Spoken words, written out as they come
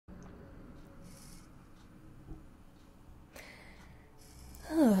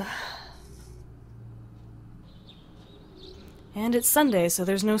And it's Sunday, so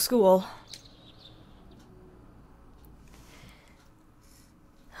there's no school.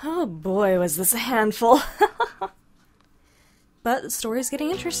 Oh boy, was this a handful. But the story's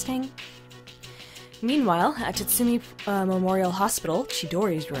getting interesting. Meanwhile, at Tatsumi Memorial Hospital,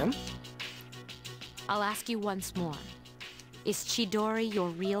 Chidori's room. I'll ask you once more. Is Chidori your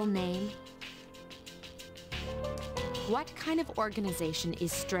real name? What kind of organization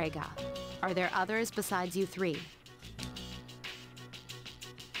is Strega? Are there others besides you three?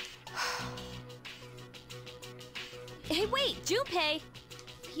 Hey, wait, Junpei!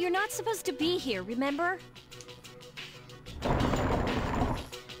 You're not supposed to be here, remember?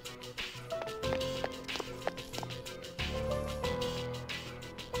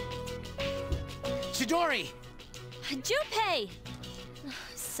 Chidori! Junpei!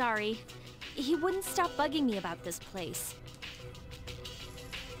 Sorry. He wouldn't stop bugging me about this place.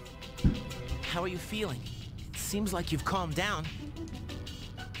 How are you feeling? It seems like you've calmed down.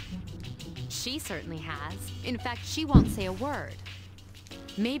 She certainly has. In fact, she won't say a word.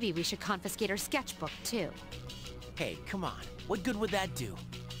 Maybe we should confiscate her sketchbook, too. Hey, come on. What good would that do?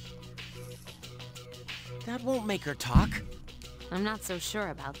 That won't make her talk. I'm not so sure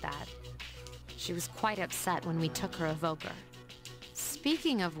about that. She was quite upset when we took her evoker.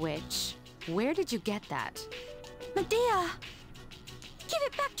 Speaking of which, where did you get that? Medea! Give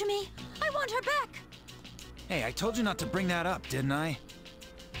it back to me! I want her back! Hey, I told you not to bring that up, didn't I?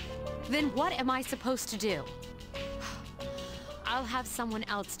 Then what am I supposed to do? I'll have someone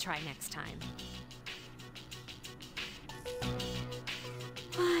else try next time.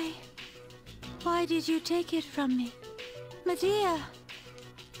 Why? Why did you take it from me? Medea!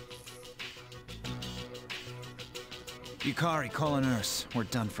 Yukari, call a nurse. We're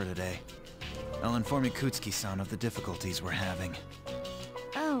done for today. I'll inform Yakutsuki-san of the difficulties we're having.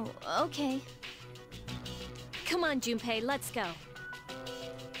 Oh, okay. Come on, Junpei, let's go.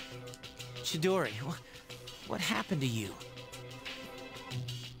 Chidori, what happened to you?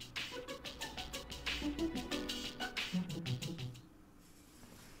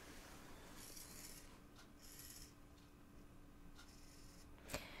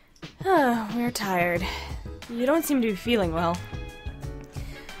 We're tired. You don't seem to be feeling well.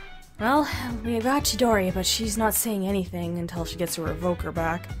 Well, we got Chidori, but she's not saying anything until she gets her evoker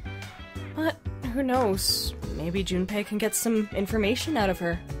back. But who knows? Maybe Junpei can get some information out of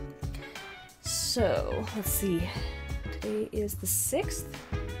her. So, let's see. Today is the 6th.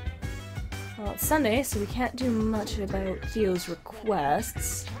 Well, it's Sunday, so we can't do much about Theo's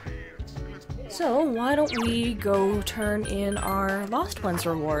requests. So, why don't we go turn in our Lost Ones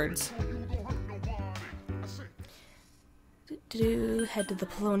rewards? Head to the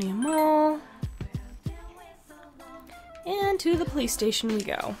Polonium Mall. And to the police station we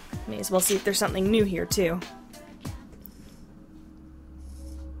go. May as well see if there's something new here, too.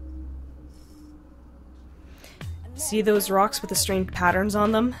 See those rocks with the strange patterns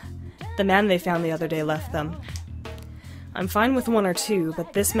on them? The man they found the other day left them. I'm fine with 1 or 2,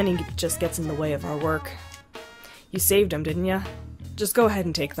 but this many just gets in the way of our work. You saved them, didn't ya? Just go ahead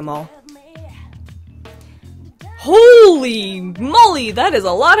and take them all. Holy moly, that is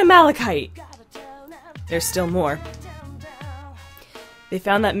a lot of malachite! There's still more. They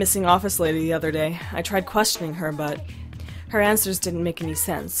found that missing office lady the other day. I tried questioning her, but her answers didn't make any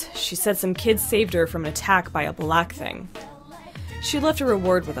sense. She said some kids saved her from an attack by a black thing. She left a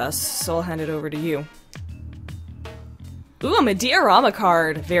reward with us, so I'll hand it over to you. Ooh, a Medea-rama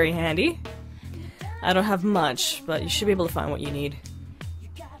card! Very handy. I don't have much, but you should be able to find what you need.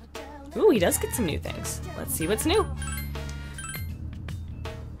 Ooh, he does get some new things. Let's see what's new.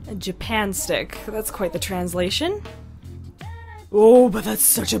 A Japan stick. That's quite the translation. Oh, but that's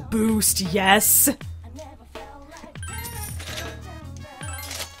such a boost, yes!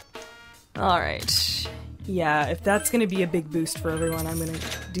 Alright. Yeah, if that's gonna be a big boost for everyone, I'm gonna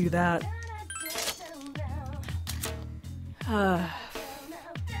do that.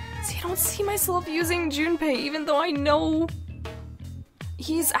 See, I don't see myself using Junpei, even though I know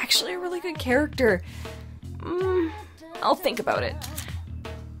he's actually a really good character. I'll think about it.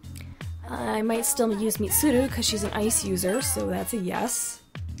 I might still use Mitsuru because she's an ice user, so that's a yes.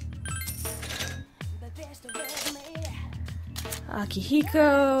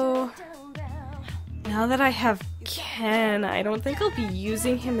 Akihiko. Now that I have Ken, I don't think I'll be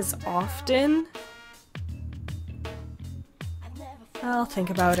using him as often. I'll think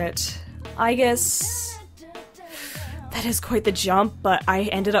about it. I guess that is quite the jump, but I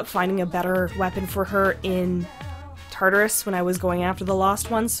ended up finding a better weapon for her in Tartarus when I was going after the Lost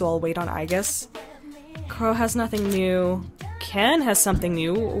Ones, so I'll wait on Igus. Crow has nothing new. Ken has something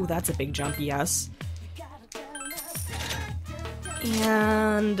new. Oh, that's a big jump, yes.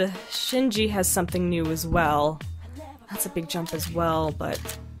 And Shinji has something new as well. That's a big jump as well, but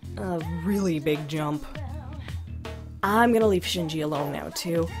a really big jump. I'm gonna leave Shinji alone now,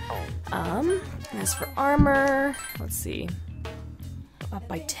 too. As for armor, let's see. Up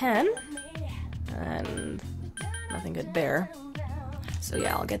by 10. And nothing good there. So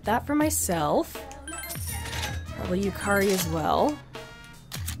yeah, I'll get that for myself. Probably Yukari as well.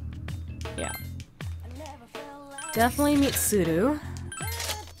 Yeah. Definitely Mitsuru.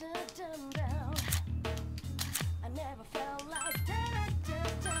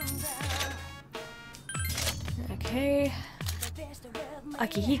 Okay.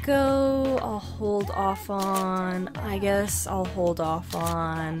 Akihiko, I'll hold off on. I guess I'll hold off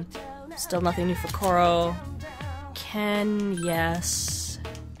on. Still nothing new for Koro. Ken, yes.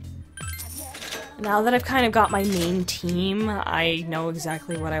 Now that I've kind of got my main team, I know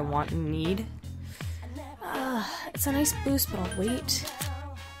exactly what I want and need. It's a nice boost, but I'll wait.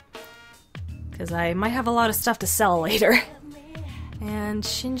 Because I might have a lot of stuff to sell later. And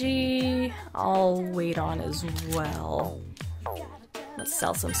Shinji, I'll wait on as well. Let's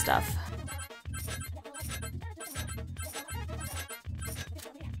sell some stuff.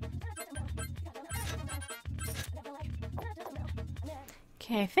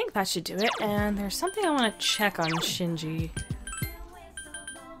 Okay, I think that should do it, and there's something I want to check on Shinji.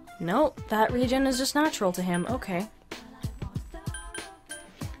 Nope, that regen is just natural to him. Okay.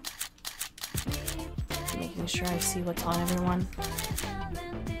 Making sure I see what's on everyone.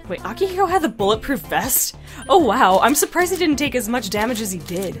 Wait, Akihiko had the bulletproof vest? Oh wow, I'm surprised he didn't take as much damage as he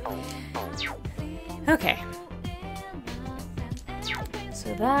did. Okay.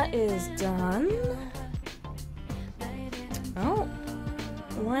 So that is done. Oh.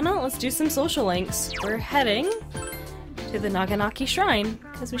 Why not? Let's do some social links. We're heading to the Naganaki Shrine,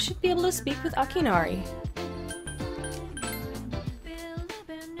 because we should be able to speak with Akinari.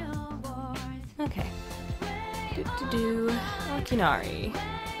 Okay. Akinari.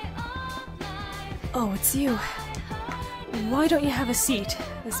 Oh, it's you. Why don't you have a seat?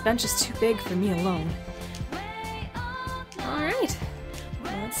 This bench is too big for me alone. Alright.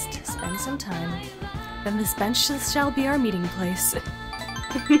 Let's spend some time. Then this bench shall be our meeting place.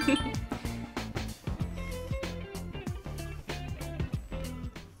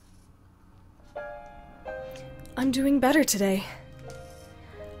 I'm doing better today.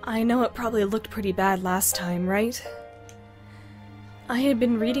 I know it probably looked pretty bad last time, right? I had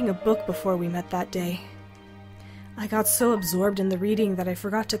been reading a book before we met that day. I got so absorbed in the reading that I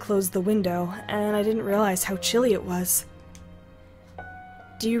forgot to close the window, and I didn't realize how chilly it was.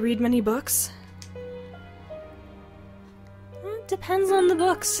 Do you read many books? It depends on the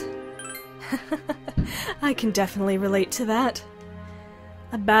books. I can definitely relate to that.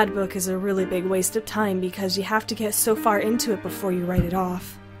 A bad book is a really big waste of time because you have to get so far into it before you write it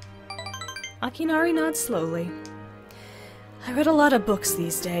off. Akinari nods slowly. I read a lot of books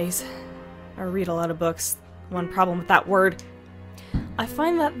these days. Or read a lot of books. One problem with that word. I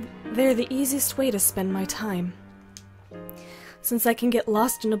find that they're the easiest way to spend my time, since I can get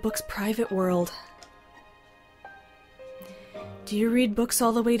lost in a book's private world. Do you read books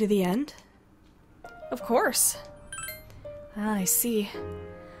all the way to the end? Of course. Ah, I see.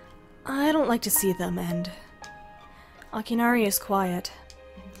 I don't like to see them end. Akinari is quiet.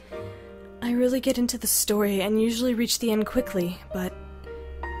 I really get into the story and usually reach the end quickly, but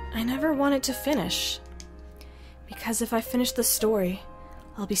I never want it to finish. Because if I finish the story,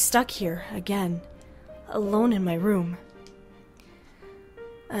 I'll be stuck here, again, alone in my room.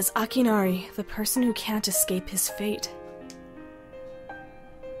 As Akinari, the person who can't escape his fate.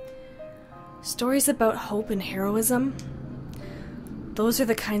 Stories about hope and heroism, those are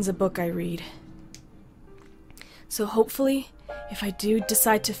the kinds of book I read. So hopefully, if I do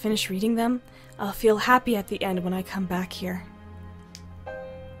decide to finish reading them, I'll feel happy at the end when I come back here.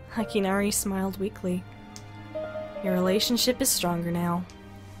 Akinari smiled weakly. Your relationship is stronger now.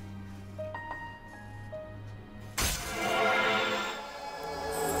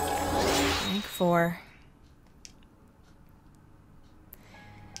 Rank 4.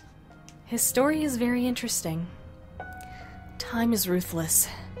 His story is very interesting. Time is ruthless.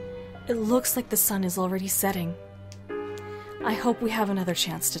 It looks like the sun is already setting. I hope we have another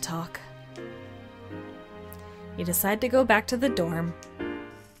chance to talk. You decide to go back to the dorm.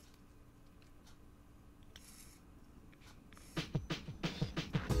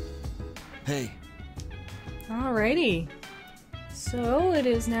 Hey. Alrighty. So, it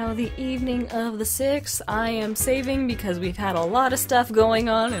is now the evening of the 6th. I am saving because we've had a lot of stuff going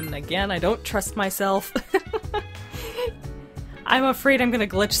on, and again, I don't trust myself. I'm afraid I'm gonna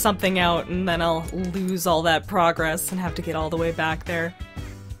glitch something out and then I'll lose all that progress and have to get all the way back there.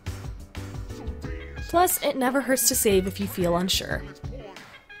 Plus, it never hurts to save if you feel unsure.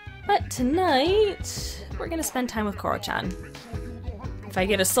 But tonight, we're gonna spend time with Koro-chan. If I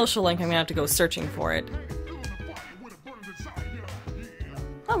get a social link, I'm gonna have to go searching for it.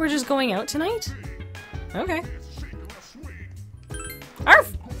 Oh, we're just going out tonight? Okay.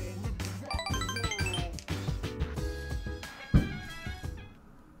 Arf!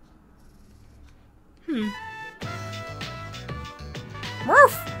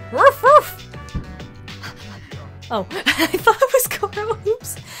 Roof! Roof! Roof! Oh, I thought it was Koro.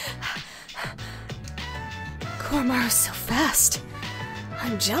 Oops. Koromaru's so fast.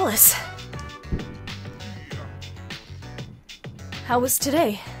 I'm jealous. How was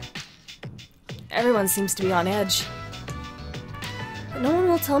today? Everyone seems to be on edge. But no one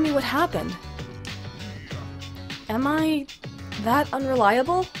will tell me what happened. Am I that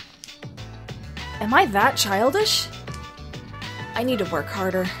unreliable? Am I that childish? I need to work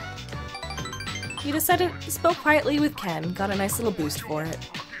harder. You decided to spoke quietly with Ken, got a nice little boost for it.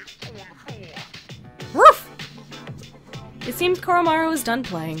 Woof! It seems Koromaru is done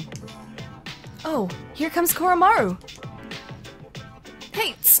playing. Oh, here comes Koromaru!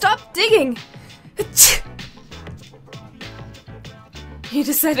 Hey, stop digging! He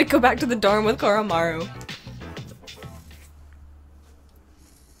decided to go back to the dorm with Koromaru.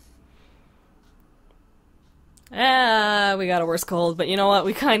 We got a worse cold, but you know what?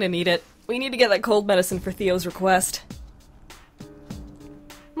 We kinda need it. We need to get that cold medicine for Theo's request.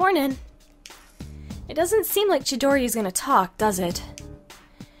 Morning. It doesn't seem like Chidori is gonna talk, does it?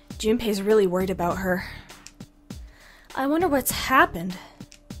 Junpei's really worried about her. I wonder what's happened.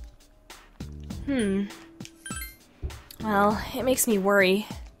 Well, it makes me worry.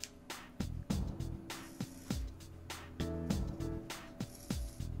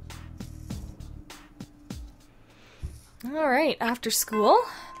 Alright, after school.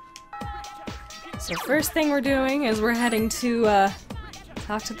 So first thing we're doing is we're heading to,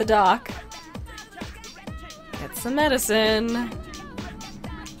 talk to the doc. Get some medicine.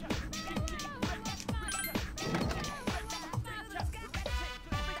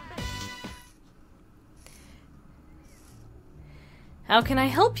 How can I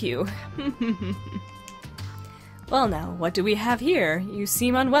help you? Well now, what do we have here? You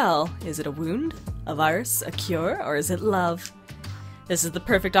seem unwell. Is it a wound? A virus? A cure? Or is it love? This is the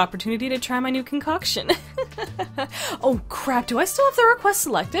perfect opportunity to try my new concoction. Oh crap, do I still have the request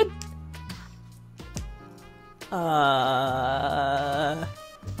selected?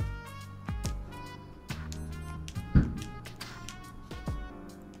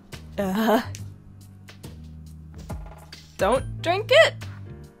 Don't drink it!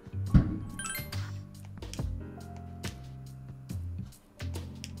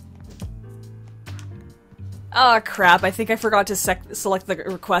 Oh crap, I think I forgot to select the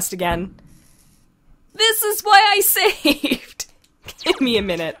request again. This is why I saved! Give me a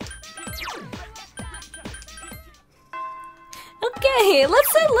minute. Okay,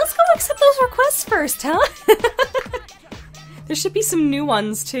 let's go accept those requests first, huh? There should be some new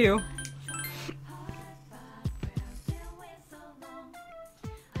ones too.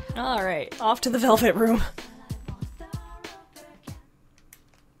 Alright, off to the Velvet Room.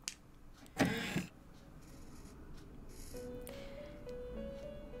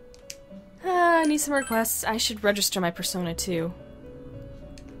 I need some requests. I should register my persona too.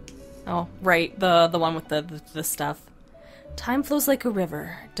 Oh, right, the one with the stuff. Time flows like a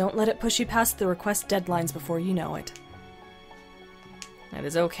river. Don't let it push you past the request deadlines before you know it. That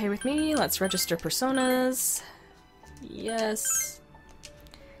is okay with me. Let's register personas. Yes.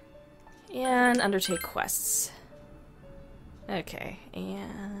 And undertake quests. Okay,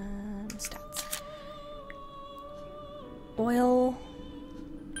 and stats. Oil.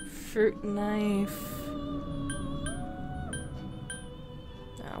 Fruit knife.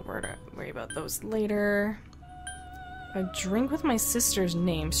 Worry about those later. A drink with my sister's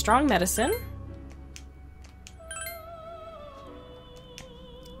name. Strong medicine.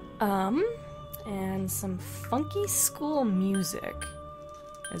 And some funky school music.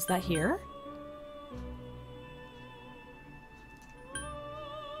 Is that here?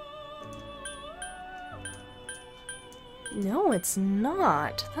 No, it's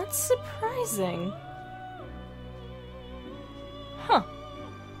not. That's surprising. Huh.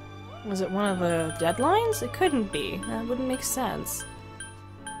 Was it one of the deadlines? It couldn't be. That wouldn't make sense.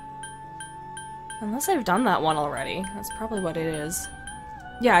 Unless I've done that one already. That's probably what it is.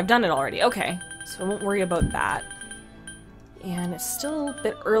 Yeah, I've done it already. Okay. So I won't worry about that. And it's still a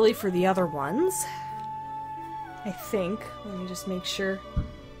bit early for the other ones. I think. Let me just make sure.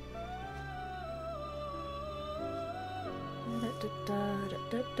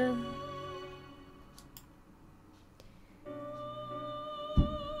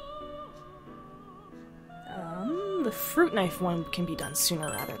 The fruit knife one can be done sooner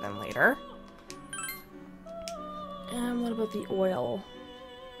rather than later. And what about the oil?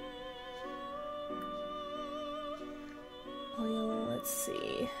 Oil, let's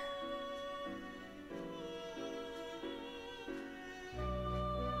see.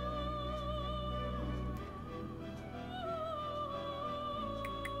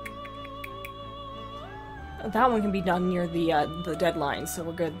 That one can be done near the deadline, so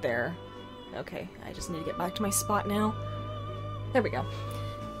we're good there. Okay, I just need to get back to my spot now. There we go.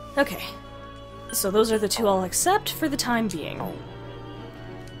 Okay. So those are the two I'll accept for the time being.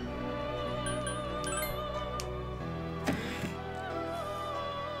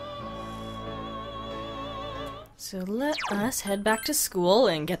 So let us head back to school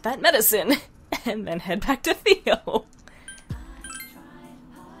and get that medicine. And then head back to Theo.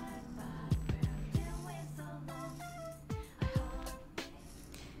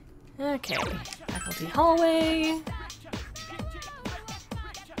 Okay, faculty hallway.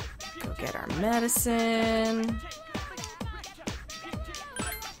 Go get our medicine.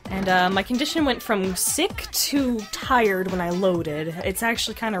 And my condition went from sick to tired when I loaded. It's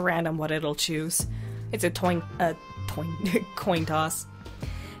actually kind of random what it'll choose. It's a coin toss.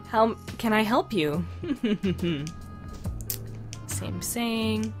 How can I help you? Same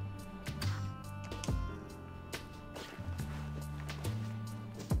saying.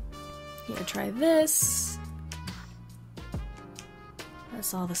 Here, try this.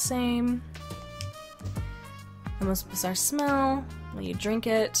 That's all the same. The most bizarre smell. Will you drink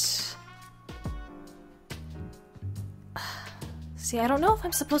it? See, I don't know if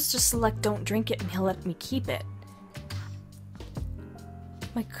I'm supposed to select don't drink it and he'll let me keep it.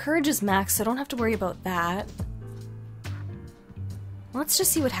 My courage is max, so I don't have to worry about that. Let's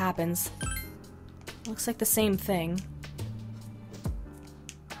just see what happens. Looks like the same thing.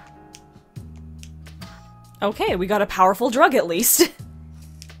 Okay, we got a powerful drug at least.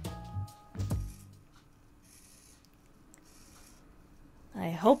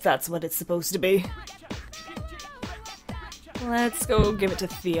 I hope that's what it's supposed to be. Let's go give it to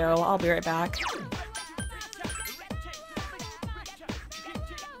Theo. I'll be right back.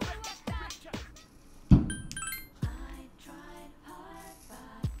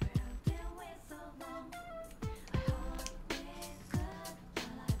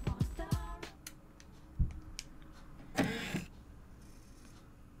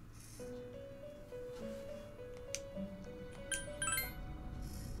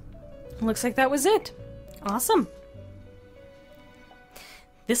 Looks like that was it. Awesome.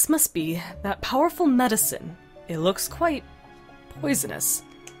 This must be that powerful medicine. It looks quite poisonous.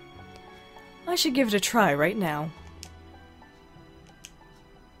 I should give it a try right now.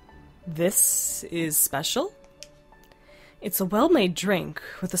 This is special? It's a well-made drink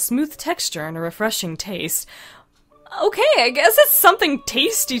with a smooth texture and a refreshing taste. Okay, I guess it's something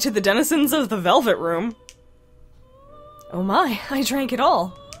tasty to the denizens of the Velvet Room. Oh my, I drank it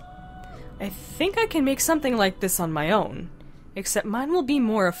all. I think I can make something like this on my own, except mine will be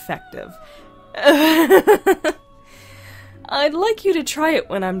more effective. I'd like you to try it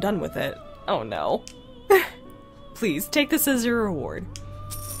when I'm done with it. Oh no. Please, take this as your reward.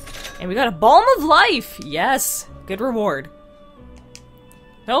 And we got a Balm of Life! Yes, good reward.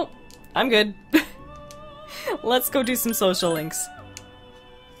 Nope, I'm good. Let's go do some social links.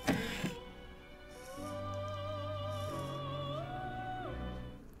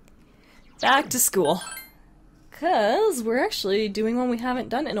 Back to school. 'Cause we're actually doing one we haven't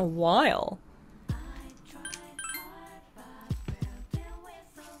done in a while.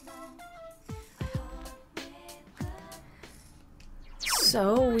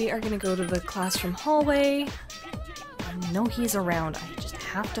 So, we are gonna go to the classroom hallway. I know he's around, I just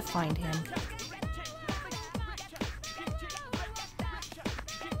have to find him.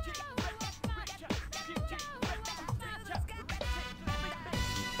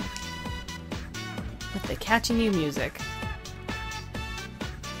 With the catchy new music.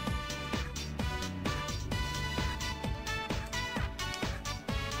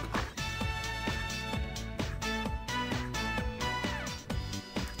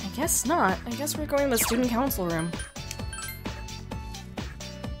 I guess not. I guess we're going to the student council room.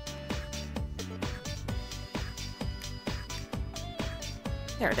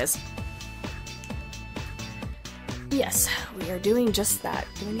 There it is. Yes, we are doing just that.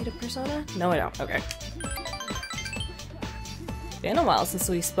 Do I need a persona? No, I don't. Okay. Been a while since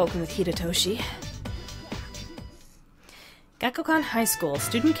we've spoken with Hidetoshi. Gakukan High School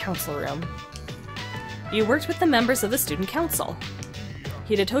Student Council Room. You worked with the members of the Student Council.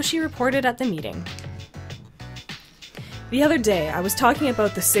 Hidetoshi reported at the meeting. The other day, I was talking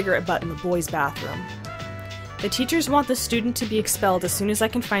about the cigarette butt in the boys' bathroom. The teachers want the student to be expelled as soon as I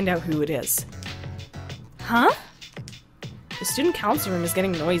can find out who it is. Huh? The student council room is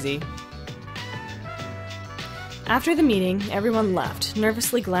getting noisy. After the meeting, everyone left,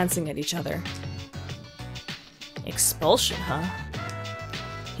 nervously glancing at each other. Expulsion, huh?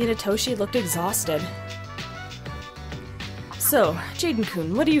 Hidetoshi looked exhausted. So,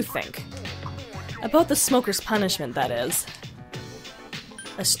 Jaden-kun, what do you think? About the smoker's punishment, that is.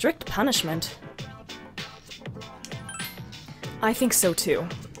 A strict punishment? I think so too.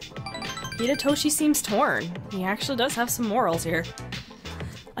 Hidetoshi seems torn. He actually does have some morals here.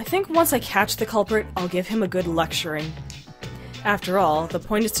 I think once I catch the culprit, I'll give him a good lecturing. After all, the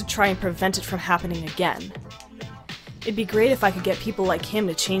point is to try and prevent it from happening again. It'd be great if I could get people like him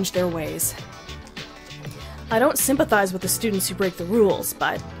to change their ways. I don't sympathize with the students who break the rules,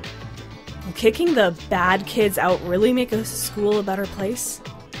 but will kicking the bad kids out really make a school a better place?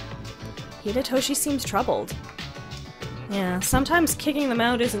 Hidetoshi seems troubled. Yeah, sometimes kicking them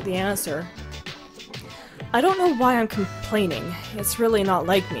out isn't the answer. I don't know why I'm complaining. It's really not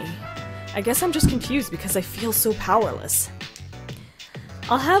like me. I guess I'm just confused because I feel so powerless.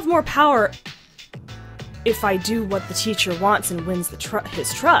 I'll have more power if I do what the teacher wants and wins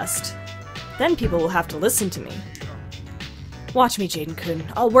his trust. Then people will have to listen to me. Watch me, Jaden-kun.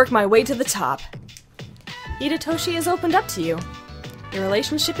 I'll work my way to the top. Hidetoshi has opened up to you. Your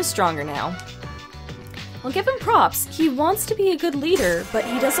relationship is stronger now. I'll give him props. He wants to be a good leader, but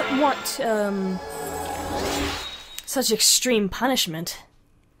he doesn't want, such extreme punishment.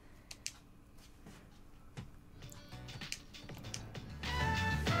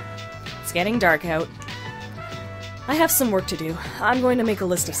 It's getting dark out. I have some work to do. I'm going to make a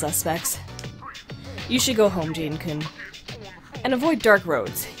list of suspects. You should go home, Jaden-kun. And avoid dark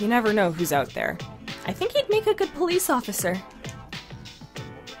roads. You never know who's out there. I think he'd make a good police officer.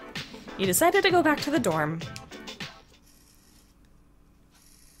 He decided to go back to the dorm.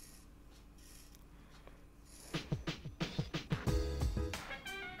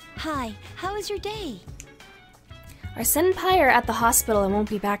 Hi, how was your day? Our senpai are at the hospital and won't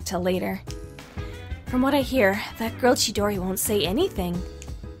be back till later. From what I hear, that girl Chidori won't say anything.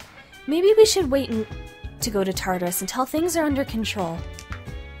 Maybe we should wait to go to Tartarus until things are under control.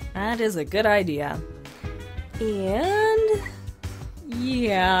 That is a good idea. And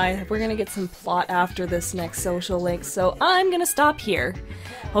yeah, we're gonna get some plot after this next social link, so I'm gonna stop here.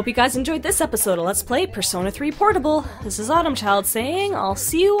 Hope you guys enjoyed this episode of Let's Play Persona 3 Portable. This is Autumn Child saying I'll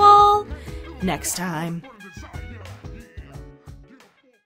see you all next time.